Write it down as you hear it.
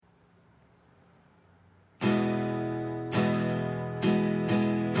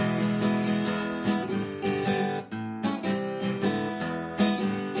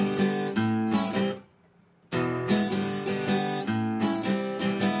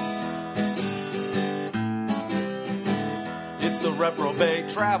the Reprobate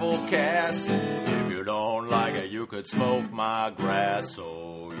Travel Cast. If you don't like it, you could smoke my grass.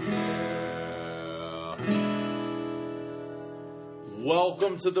 Oh, yeah.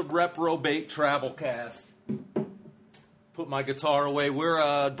 Welcome to the Reprobate Travel Cast. Put my guitar away.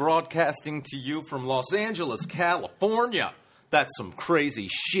 We're broadcasting to you from Los Angeles, California. That's some crazy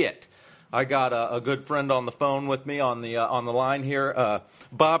shit. I got a good friend on the phone with me on the line here.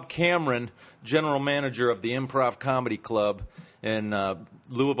 Bob Cameron, general manager of the IMPROV Comedy Club in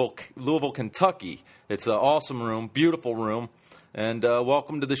Louisville, Kentucky. It's an awesome room, beautiful room. And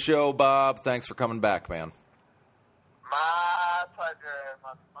welcome to the show, Bob. Thanks for coming back, man. My pleasure,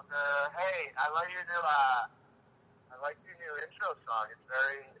 motherfucker. Hey, I like your new intro song. It's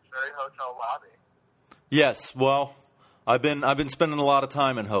very hotel lobby. Yes, well, I've been spending a lot of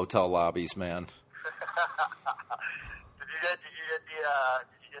time in hotel lobbies, man. Did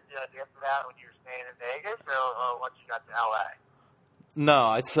you get the idea for that when you were staying in Vegas, or once you got to LA?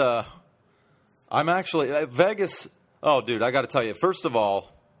 No, it's I'm actually Vegas. Oh, dude, I got to tell you. First of all,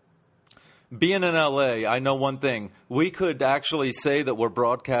 being in LA, I know one thing. We could actually say that we're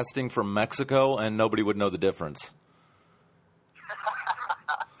broadcasting from Mexico, and nobody would know the difference.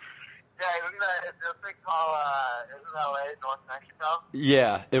 Yeah, isn't LA North Mexico?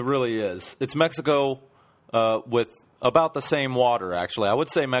 Yeah, it really is. It's Mexico with about the same water, actually. I would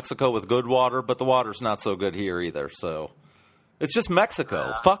say Mexico with good water, but the water's not so good here either. So it's just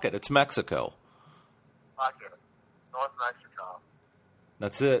Mexico. Fuck it, it's Mexico. Fuck it. North Mexico.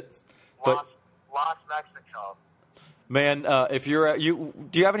 That's it. Los Mexico. Man, if do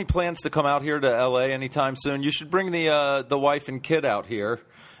you have any plans to come out here to L.A. anytime soon? You should bring the wife and kid out here,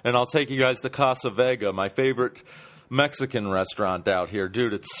 and I'll take you guys to Casa Vega, my favorite Mexican restaurant out here.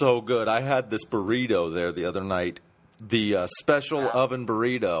 Dude, it's so good. I had this burrito there the other night, the special oven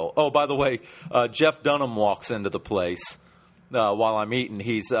burrito. Oh, by the way, Jeff Dunham walks into the place while I'm eating.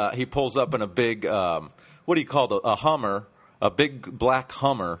 He pulls up in a big, what do you call it, a Hummer, a big black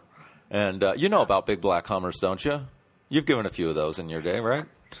Hummer. And you know about big black Hummers, don't you? You've given a few of those in your day, right?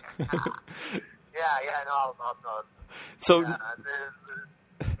 Yeah, I know all about those. So, the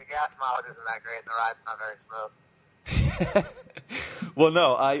gas mileage isn't that great, and the ride's not very smooth. Well,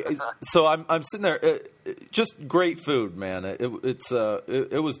 no, I'm sitting there. Just great food, man.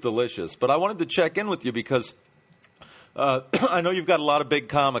 It was delicious. But I wanted to check in with you because I know you've got a lot of big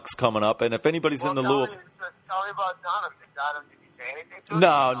comics coming up, and if anybody's in the Louisville, tell me about Dunham. Did you say anything to him?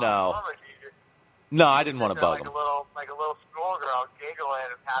 No, I didn't want to bug him. Like a little schoolgirl giggling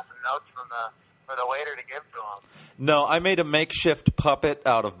and passing notes for the waiter to give to him. No, I made a makeshift puppet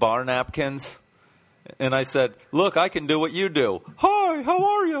out of bar napkins, and I said, "Look, I can do what you do. Hi, how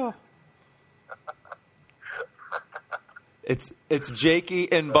are you?" It's Jakey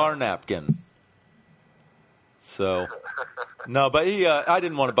and bar napkin. So, no, but I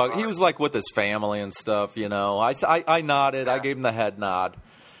didn't want to bug him. He was like with his family and stuff, you know. I nodded. Yeah. I gave him the head nod,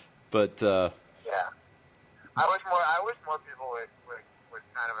 but yeah, I wish more people would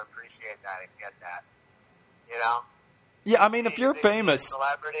kind of appreciate that and get that, you know. Yeah, I mean, if you're famous,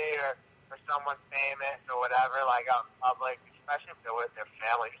 celebrity or someone famous or whatever, like out in public, especially if they're with their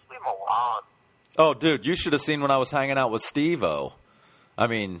family, just leave them alone. Oh, dude, you should have seen when I was hanging out with Steve-O. I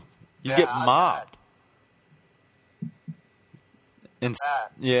mean, you get mobbed.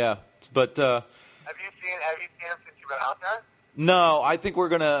 Yeah, but have you seen him since you've been out there? No, I think we're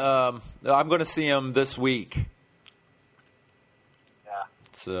gonna. I'm gonna see him this week. Yeah.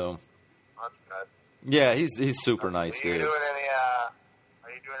 So. That's good. Yeah, he's super nice, dude. Are you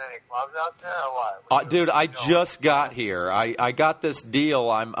doing any clubs out there or what? Dude, I just got here. I got this deal.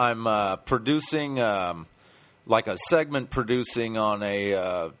 I'm producing like a segment producing on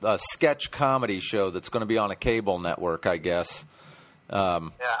a sketch comedy show that's going to be on a cable network, I guess.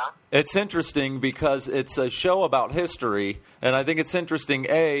 It's interesting because it's a show about history, and I think it's interesting,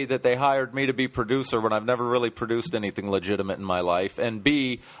 A, that they hired me to be producer when I've never really produced anything legitimate in my life, and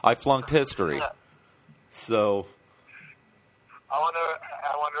B, I flunked history. So I wonder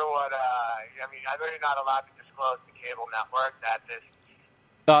what, I mean, I know you're not allowed to disclose the cable network that this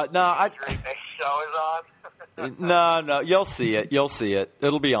show is on. No, you'll see it.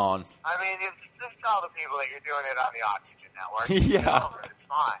 It'll be on. I mean, just tell the people that you're doing it on the Oxygen Network. Yeah. It's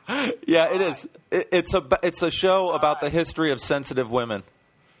fine. Yeah, it is. It's a show about the history of sensitive women.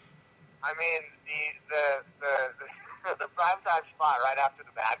 I mean, the primetime spot right after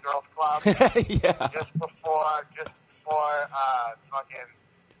the Bad Girls Club. Yeah. Just before fucking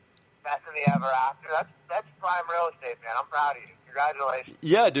Best in the Ever After. That's prime real estate, man. I'm proud of you. Congratulations.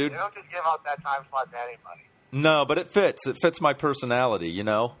 Yeah, dude. They don't just give out that time slot to anybody. No, but it fits. It fits my personality, you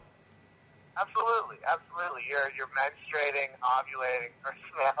know? Absolutely. You're menstruating, ovulating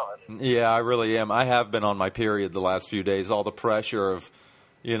personality. Yeah, I really am. I have been on my period the last few days. All the pressure of,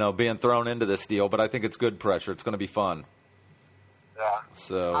 being thrown into this deal, but I think it's good pressure. It's going to be fun. Yeah.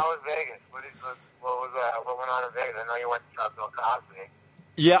 So. How was Vegas? What went on in Vegas? I know you went to Bill Cosby.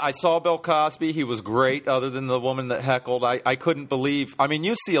 Yeah, I saw Bill Cosby. He was great, other than the woman that heckled. I couldn't believe. I mean,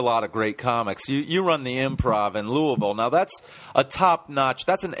 you see a lot of great comics. You run the Improv in Louisville. Now, that's a top-notch.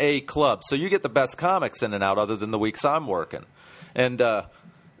 That's an A club. So you get the best comics in and out, other than the weeks I'm working. And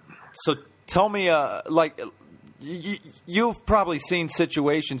so tell me, you've probably seen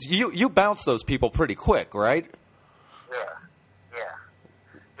situations. You bounce those people pretty quick, right? Yeah.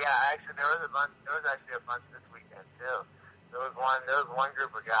 Actually, there was actually a bunch this weekend too. There was one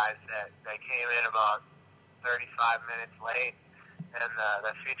group of guys that came in about 35 minutes late, and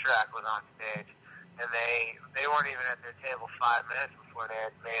the feature act was on stage, and they weren't even at their table 5 minutes before they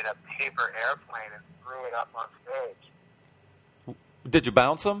had made a paper airplane and threw it up on stage. Did you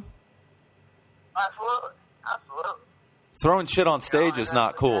bounce them? Absolutely. Throwing shit on stage is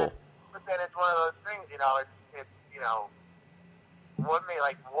not cool. But then it's one of those things, it's what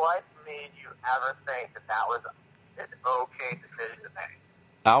made you ever think that was an okay decision to make?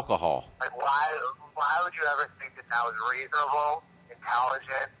 Alcohol. Like, why would you ever think that was reasonable,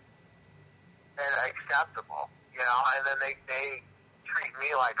 intelligent, and acceptable? And then they treat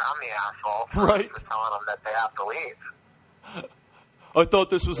me like I'm the asshole for telling them that they have to leave. I thought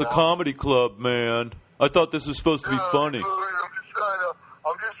this was a comedy club, man. I thought this was supposed to be funny.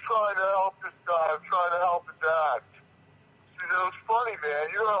 I'm just trying to help this guy. I'm trying to help his act. It was funny, man.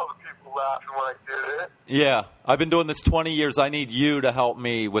 You know the people laughing when I did it. Yeah, I've been doing this 20 years. I need you to help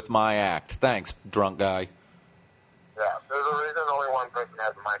me with my act. Thanks, drunk guy. Yeah, there's a reason only one person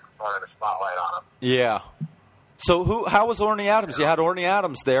has a microphone and a spotlight on him. Yeah. So how was Orny Adams? You had Orny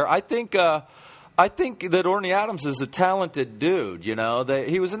Adams there. I think that Orny Adams is a talented dude,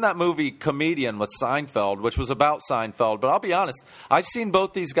 He was in that movie Comedian with Seinfeld, which was about Seinfeld. But I'll be honest, I've seen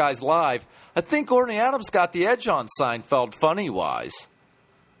both these guys live. I think Orny Adams got the edge on Seinfeld funny-wise.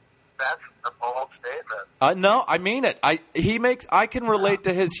 That's a bold statement. No, I mean it. I can relate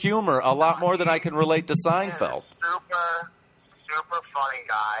to his humor a lot more than I can relate to Seinfeld. Super funny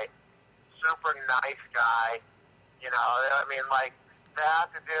guy. Super nice guy. They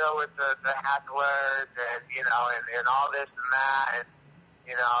have to deal with the hecklers and all this and that. And,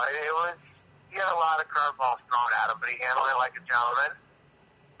 he had a lot of curveballs thrown at him, but he handled it like a gentleman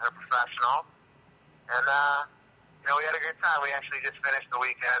and a professional. And, we had a good time. We actually just finished the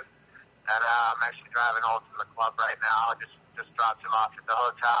weekend. And I'm actually driving home from the club right now. Just dropped him off at the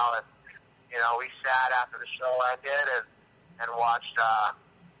hotel. And, we sat after the show ended and watched the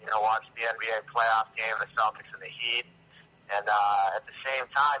NBA playoff game, the Celtics and the Heat. And at the same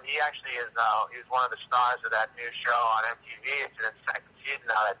time, he actually is he's one of the stars of that new show on MTV. It's in its second season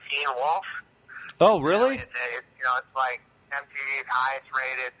now, that Teen Wolf. Oh, really? It's like MTV's highest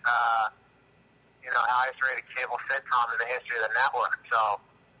rated cable sitcom in the history of the network. So,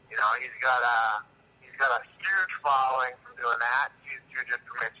 he's got a huge following from doing that. He's just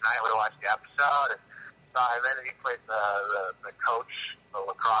premiered tonight. We watched the episode, and then he plays the coach, the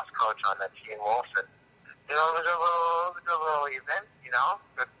lacrosse coach on that Teen Wolf. And it was a good little evening,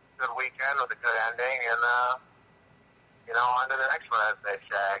 good weekend with a good ending, and, on to the next one, as they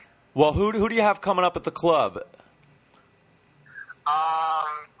say. Well, who do you have coming up at the club?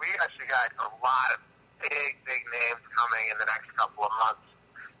 We actually got a lot of big names coming in the next couple of months.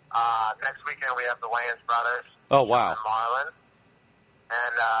 Next weekend we have the Wayans brothers. Oh, wow. And Marlon.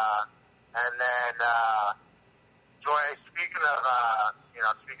 And then, Joy, speaking of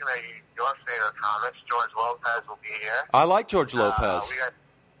your favorite comics, George Lopez will be here. I like George Lopez.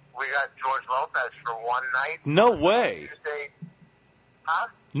 We got George Lopez for one night. No way. Tuesday. Huh?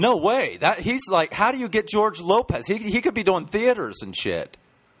 No way. He's like, how do you get George Lopez? He could be doing theaters and shit.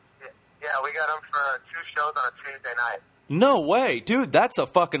 Yeah, we got him for 2 shows on a Tuesday night. No way. Dude, that's a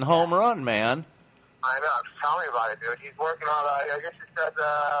fucking home run, man. I know. Tell me about it, dude. He's working on, I guess he said,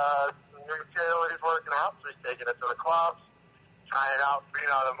 new material he's working out, so he's taking it to the clubs, trying it out for,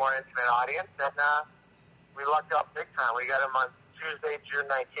 the more intimate audience, and we lucked out big time. We got him on Tuesday, June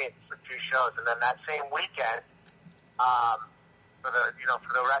 19th for 2 shows, and then that same weekend, for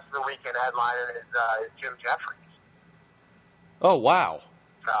the rest of the weekend, headliner is Jim Jeffries. Oh, wow.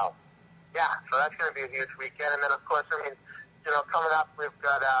 So, yeah, so that's going to be a huge weekend, and then, of course, coming up, we've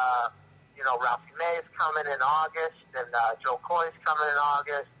got, Ralphie May's coming in August, and Joe Coy's coming in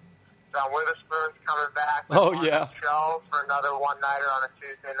August. John Witherspoon's coming back. Oh, yeah. Show for another one-nighter on a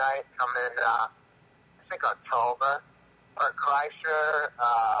Tuesday night coming in, I think, October. Bert Kreischer,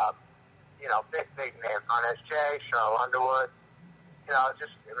 big names. RSJ, Cheryl Underwood.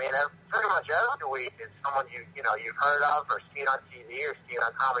 Pretty much every week is someone you've heard of or seen on TV or seen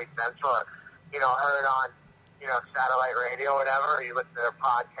on Comedy Central or, heard on, satellite radio or whatever, or you listen to their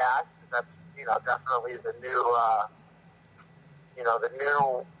podcast. That's, definitely the new, the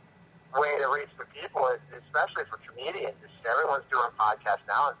new way to reach the people, especially for comedians. Everyone's doing podcasts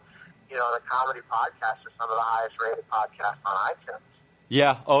now, and, the comedy podcasts are some of the highest rated podcasts on iTunes.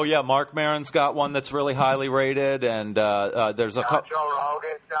 Yeah. Oh, yeah. Mark Maron's got one that's really highly rated, and there's a couple. Joe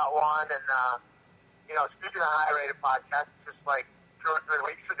Rogan's got one, and speaking of high-rated podcasts, just like 2 or 3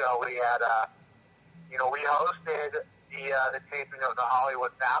 weeks ago, we had, we hosted the taping of the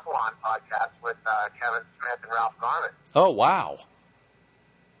Hollywood Babylon podcast with Kevin Smith and Ralph Garman. Oh, wow.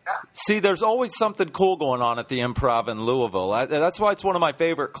 Yeah. See, there's always something cool going on at the Improv in Louisville. That's why it's one of my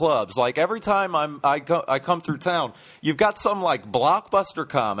favorite clubs. Like, every time I come through town, you've got some, like, blockbuster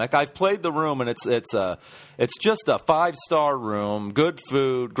comic. I've played the room, and it's just a 5-star room, good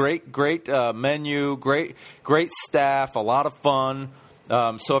food, great menu, great staff, a lot of fun.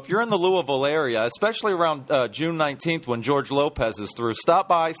 So if you're in the Louisville area, especially around June 19th when George Lopez is through, stop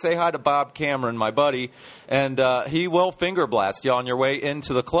by, say hi to Bob Cameron, my buddy, and he will finger blast you on your way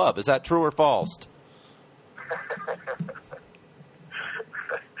into the club. Is that true or false?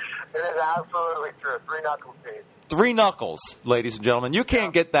 It is absolutely true. 3 knuckles deep. 3 knuckles, ladies and gentlemen. You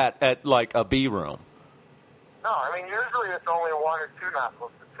can't get that at, like, a B room. No, usually it's only 1 or 2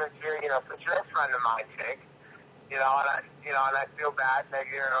 knuckles. Since you're a friend of mine, Jake. And I feel bad that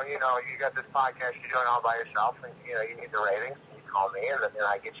you got this podcast you're doing all by yourself, and you need the ratings. You call me, and then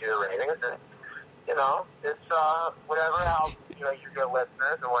I get you the ratings, and it's whatever helps you get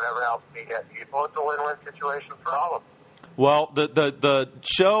listeners, and whatever helps me get people. It's a win-win situation for all of them. Well, the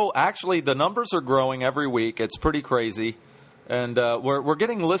show, actually, the numbers are growing every week. It's pretty crazy, and we're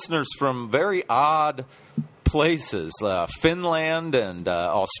getting listeners from very odd places, Finland and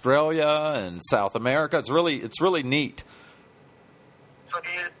Australia and South America. It's really neat. So do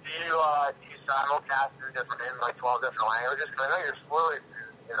you simulcast in 12 different languages? Because I know you're fluent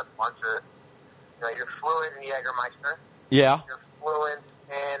in a bunch of, you're fluent in Jägermeister. Yeah. You're fluent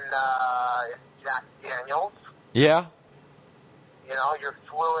in Jack Daniels. Yeah. You're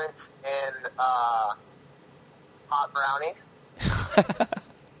fluent in hot brownie.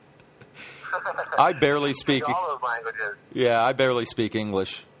 I barely speak all those languages. Yeah, I barely speak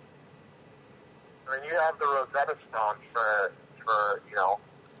English. You have the Rosetta Stone for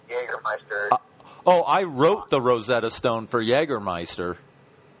Jägermeister. I wrote the Rosetta Stone for Jägermeister.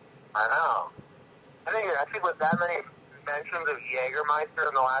 I know. I think with that many mentions of Jägermeister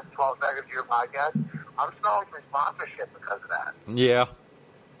in the last 12 seconds of your podcast, I'm smelling some sponsorship because of that. Yeah.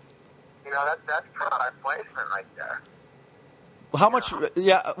 That's product placement right there. How much?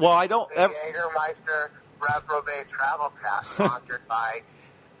 Yeah, well, I don't. The Jägermeister Reprobate Travel Pass, sponsored by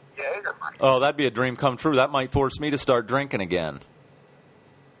Jägermeister. Oh, that'd be a dream come true. That might force me to start drinking again.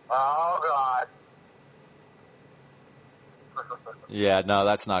 Oh, God. Yeah, no,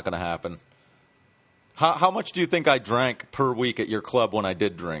 that's not going to happen. How much do you think I drank per week at your club when I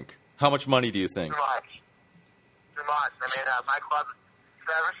did drink? How much money do you think? Too much. My club,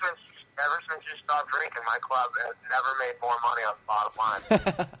 ever since you stopped drinking, my club has never made more money on the bottom line.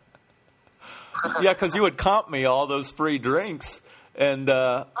 Yeah, because you would comp me all those free drinks, and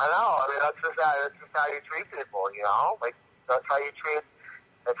I know. That's just how you treat people. Like that's how you treat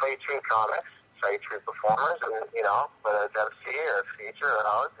comics. That's how you treat performers, and whether it's MC or feature or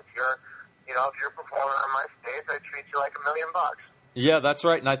host. If you're performing on my stage, I treat you like $1 million. Yeah, that's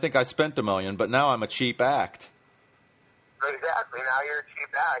right. And I think I spent $1 million, but now I'm a cheap act. Exactly. Now you're a cheap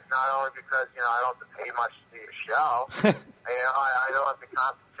act, not only because, I don't have to pay much to your show. I don't have to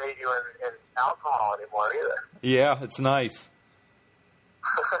compensate you in alcohol anymore either. Yeah, it's nice.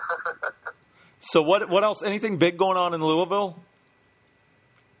 So what else? Anything big going on in Louisville?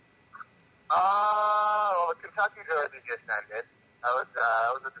 Well, the Kentucky Derby just ended. That was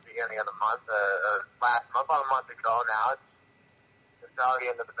at the beginning of the month, last month, about a month ago now. It's already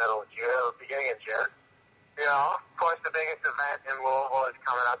into the middle of June, beginning of June. Of course, the biggest event in Louisville is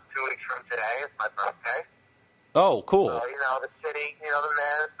coming up 2 weeks from today. It's my birthday. Oh, cool. So, the city, the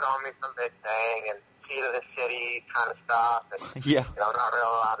mayor's throwing me some big thing and key to the city kind of stuff. And, yeah. I'm not really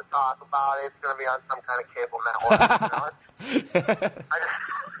allowed to talk about it. It's going to be on some kind of cable network.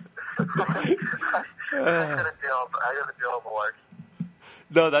 I got a deal of work.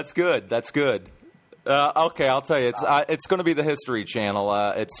 No, that's good. That's good. Okay, I'll tell you. It's going to be the History Channel.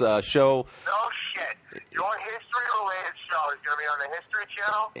 It's a show. No shit. Your history-related show is going to be on the History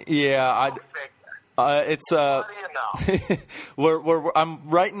Channel? Yeah, it's What do you or no? I'm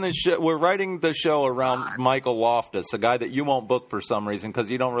writing the show. We're writing the show around Michael Loftus, a guy that you won't book for some reason because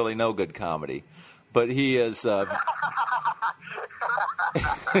you don't really know good comedy. But he is.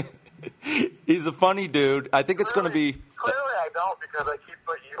 He's a funny dude. I think it's going to be. Clearly, I don't because I keep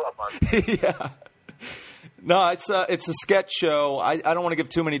putting you up on. Yeah. No, it's a sketch show. I don't want to give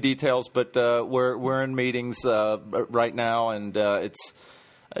too many details, but we're in meetings right now, and it's.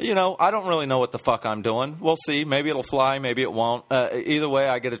 I don't really know what the fuck I'm doing. We'll see. Maybe it'll fly. Maybe it won't. Either way,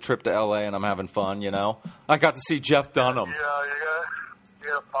 I get a trip to L.A. and I'm having fun. I got to see Jeff Dunham. You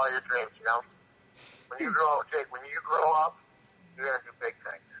gotta follow your dreams. When you grow up, Jake, when you grow up, you're gonna do big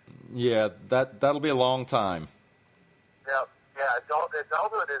things. Yeah, that'll be a long time. Yep. Yeah.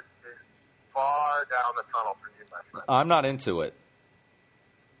 Adulthood is far down the tunnel for you, my friend. I'm not into it.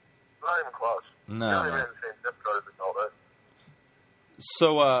 Not even close. No. You're not even in the same zip code as adulthood.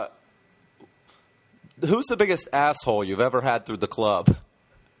 So, who's the biggest asshole you've ever had through the club?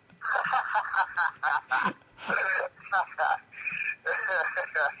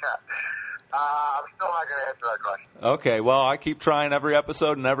 I'm still not going to answer that question. Okay, well, I keep trying every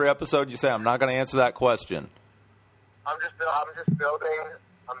episode, and every episode you say I'm not going to answer that question. I'm just building.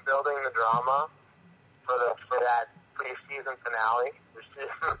 I'm building the drama for that pre-season finale, the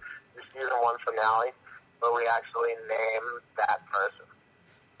season 1 finale, where we actually name that person.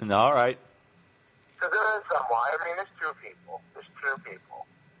 All right. Because there is someone. I mean, there's two people.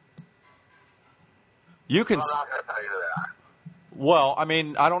 You can. I'm not going to tell you who they are. Well, I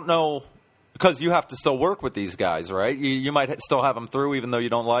mean, I don't know, because you have to still work with these guys, right? You might still have them through even though you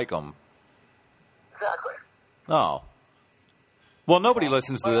don't like them. Exactly. Oh. Well, nobody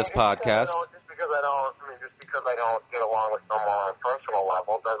listens to this podcast. Just because I don't get along with someone on a personal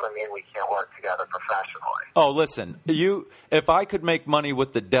level doesn't mean we can't work together professionally. Oh, listen, if I could make money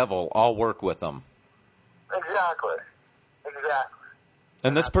with the devil, I'll work with him. Exactly.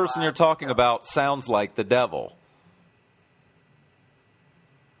 And this person you're talking about sounds like the devil.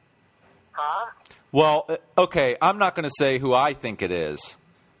 Huh? Well, okay, I'm not going to say who I think it is.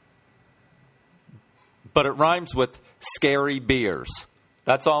 But it rhymes with scary beers.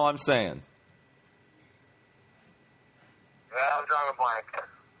 That's all I'm saying. Yeah, I'm drawing a blank.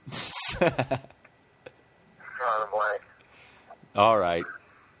 All right.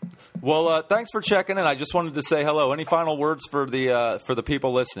 Well, thanks for checking in. I just wanted to say hello. Any final words for the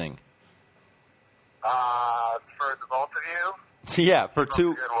people listening? For the both of you? Yeah, for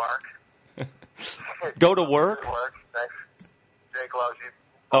two. Good work. Go to work? Good work. Thanks. Jake loves you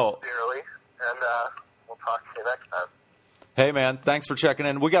dearly. And we'll talk to you next time. Hey, man, thanks for checking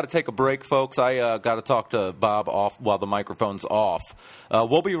in. We got to take a break, folks. I got to talk to Bob off while the microphone's off.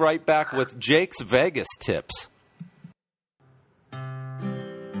 We'll be right back with Jake's Vegas tips.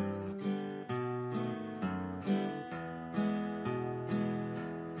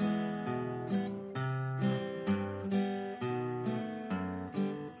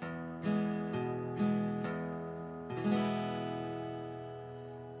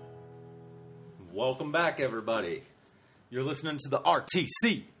 Welcome back, everybody. You're listening to the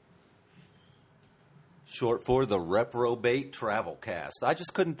RTC, short for the Reprobate Travelcast. I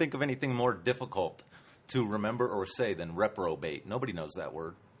just couldn't think of anything more difficult to remember or say than reprobate. Nobody knows that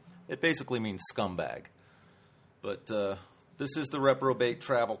word. It basically means scumbag. But this is the Reprobate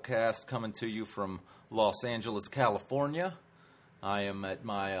Travelcast coming to you from Los Angeles, California. I am at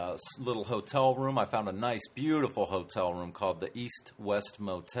my little hotel room. I found a nice, beautiful hotel room called the East West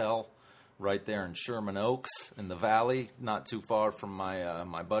Motel, right there in Sherman Oaks in the Valley, not too far from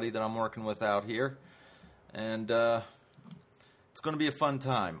my buddy that I'm working with out here. And it's going to be a fun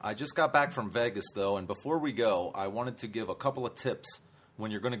time. I just got back from Vegas, though, and before we go, I wanted to give a couple of tips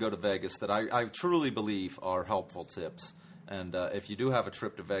when you're going to go to Vegas that I truly believe are helpful tips. And if you do have a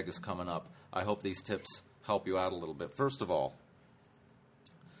trip to Vegas coming up, I hope these tips help you out a little bit. First of all,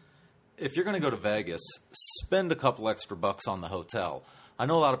 if you're going to go to Vegas, spend a couple extra bucks on the hotel. I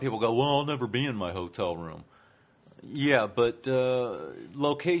know a lot of people go, well, I'll never be in my hotel room. Yeah, but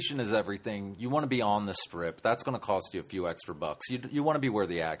location is everything. You want to be on the strip. That's going to cost you a few extra bucks. You want to be where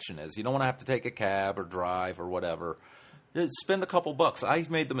the action is. You don't want to have to take a cab or drive or whatever. Spend a couple bucks. I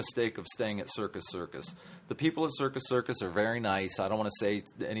made the mistake of staying at Circus Circus. The people at Circus Circus are very nice. I don't want to say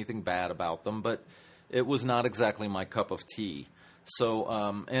anything bad about them, but it was not exactly my cup of tea. So,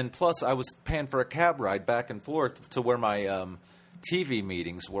 and plus I was paying for a cab ride back and forth to where my TV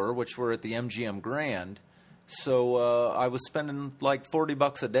meetings were, which were at the MGM Grand. So I was spending like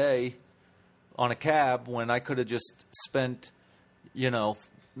 $40 a day on a cab when I could have just spent,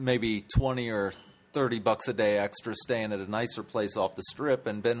 maybe 20 or $30 a day extra staying at a nicer place off the Strip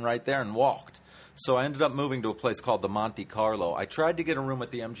and been right there and walked. So I ended up moving to a place called the Monte Carlo. I tried to get a room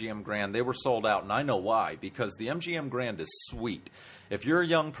at the MGM Grand. They were sold out, and I know why, because the MGM Grand is sweet. If you're a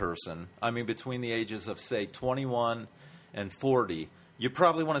young person, I mean between the ages of, say, 21 and 40, you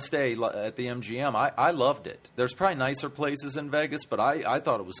probably want to stay at the MGM. I loved it. There's probably nicer places in Vegas, but I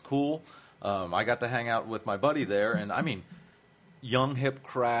thought it was cool. I got to hang out with my buddy there, and I mean, young, hip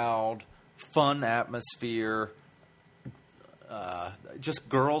crowd, fun atmosphere, just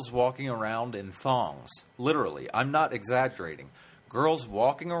girls walking around in thongs. Literally, I'm not exaggerating. Girls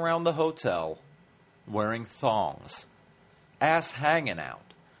walking around the hotel wearing thongs, ass hanging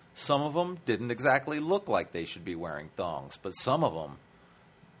out. Some of them didn't exactly look like they should be wearing thongs, but some of them,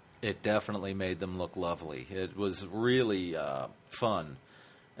 it definitely made them look lovely. It was really fun.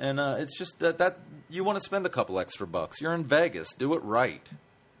 And it's just that you want to spend a couple extra bucks. You're in Vegas. Do it right.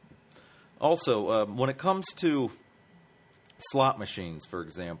 Also, when it comes to slot machines, for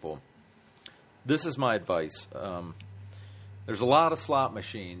example, this is my advice. There's a lot of slot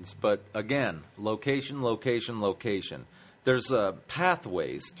machines, but again, location, location, location. There's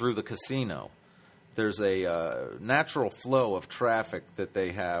pathways through the casino. There's a natural flow of traffic that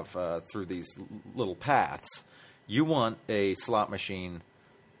they have through these little paths. You want a slot machine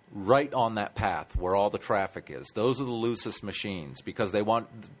right on that path where all the traffic is. Those are the loosest machines because they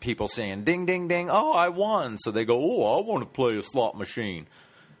want people saying, ding, ding, ding, oh, I won. So they go, oh, I want to play a slot machine.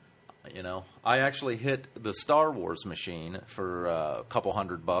 You know, I actually hit the Star Wars machine for a couple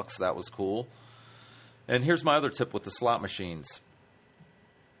 $100. That was cool. And here's my other tip with the slot machines.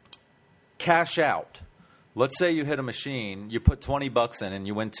 Cash out. Let's say you hit a machine, you put $20 in and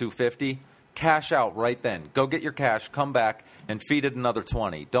you win $250. Cash out right then. Go get your cash, come back, and feed it another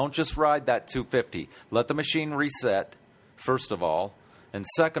 $20. Don't just ride that $250. Let the machine reset, first of all. And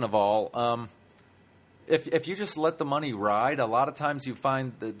second of all, if you just let the money ride, a lot of times you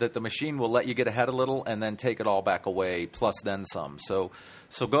find that the machine will let you get ahead a little and then take it all back away, plus then some. So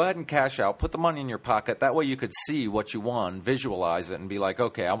go ahead and cash out. Put the money in your pocket. That way you could see what you won, visualize it, and be like,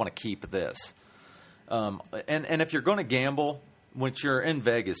 okay, I want to keep this. And if you're going to gamble, which you're in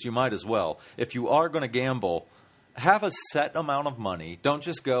Vegas, you might as well. If you are going to gamble, have a set amount of money. Don't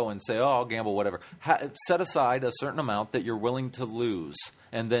just go and say, oh, I'll gamble, whatever. Set aside a certain amount that you're willing to lose,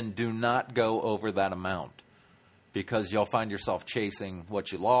 and then do not go over that amount because you'll find yourself chasing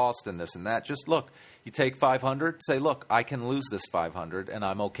what you lost and this and that. Just look, you take $500, say, look, I can lose this $500, and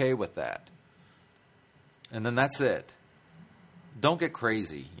I'm okay with that. And then that's it. Don't get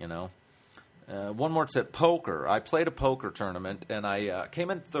crazy, you know. One more tip, poker. I played a poker tournament, and I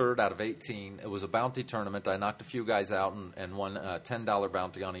came in third out of 18. It was a bounty tournament. I knocked a few guys out and won a $10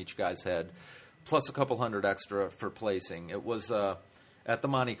 bounty on each guy's head, plus a couple $100 extra for placing. It was at the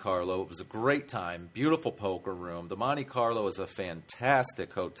Monte Carlo. It was a great time, beautiful poker room. The Monte Carlo is a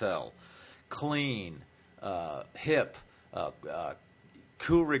fantastic hotel, clean, hip,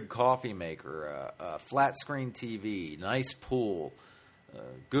 Keurig coffee maker, flat screen TV, nice pool.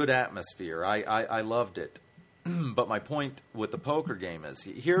 Good atmosphere. I loved it. But my point with the poker game is,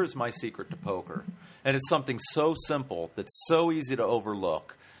 here's my secret to poker. And it's something so simple that's so easy to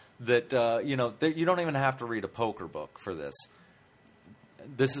overlook that, you don't even have to read a poker book for this.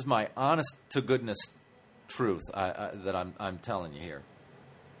 This is my honest-to-goodness truth that I'm telling you here.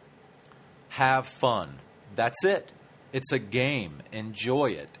 Have fun. That's it. It's a game. Enjoy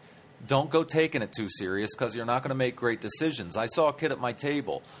it. Don't go taking it too serious because you're not going to make great decisions. I saw a kid at my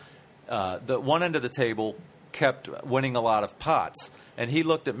table. The one end of the table kept winning a lot of pots. And he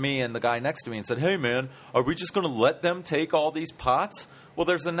looked at me and the guy next to me and said, hey, man, are we just going to let them take all these pots? Well,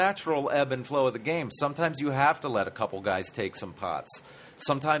 there's a natural ebb and flow of the game. Sometimes you have to let a couple guys take some pots.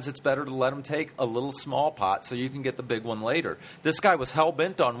 Sometimes it's better to let them take a little small pot so you can get the big one later. This guy was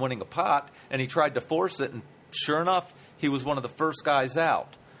hell-bent on winning a pot, and he tried to force it, and sure enough, he was one of the first guys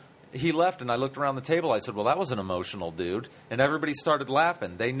out. He left, and I looked around the table. I said, well, that was an emotional dude. And everybody started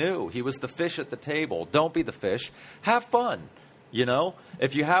laughing. They knew. He was the fish at the table. Don't be the fish. Have fun. You know?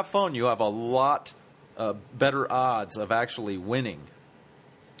 If you have fun, you have a lot better odds of actually winning.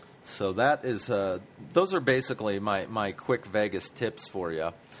 So that is, those are basically my quick Vegas tips for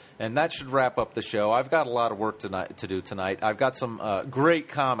you. And that should wrap up the show. I've got a lot of work to do tonight. I've got some great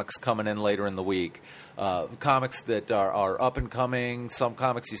comics coming in later in the week. Comics that are up and coming, some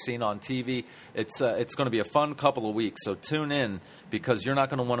comics you've seen on TV. It's going to be a fun couple of weeks, so tune in because you're not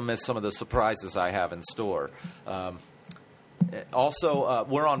going to want to miss some of the surprises I have in store. Also,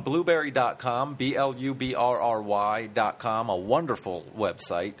 we're on Blueberry.com, BLUBRRY.com, a wonderful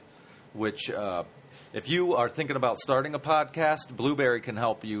website. which if you are thinking about starting a podcast, Blueberry can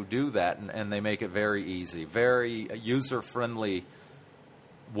help you do that, and they make it very easy, very user-friendly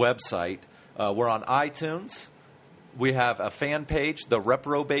website. We're on iTunes. We have a fan page, the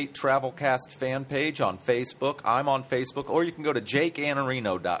Reprobate Travelcast fan page on Facebook. I'm on Facebook, or you can go to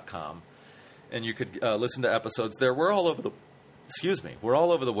jakeanarino.com, and you could listen to episodes there. We're all over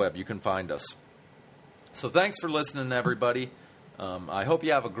the web. You can find us. So thanks for listening, everybody. I hope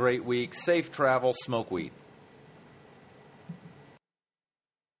you have a great week. Safe travel. Smoke weed.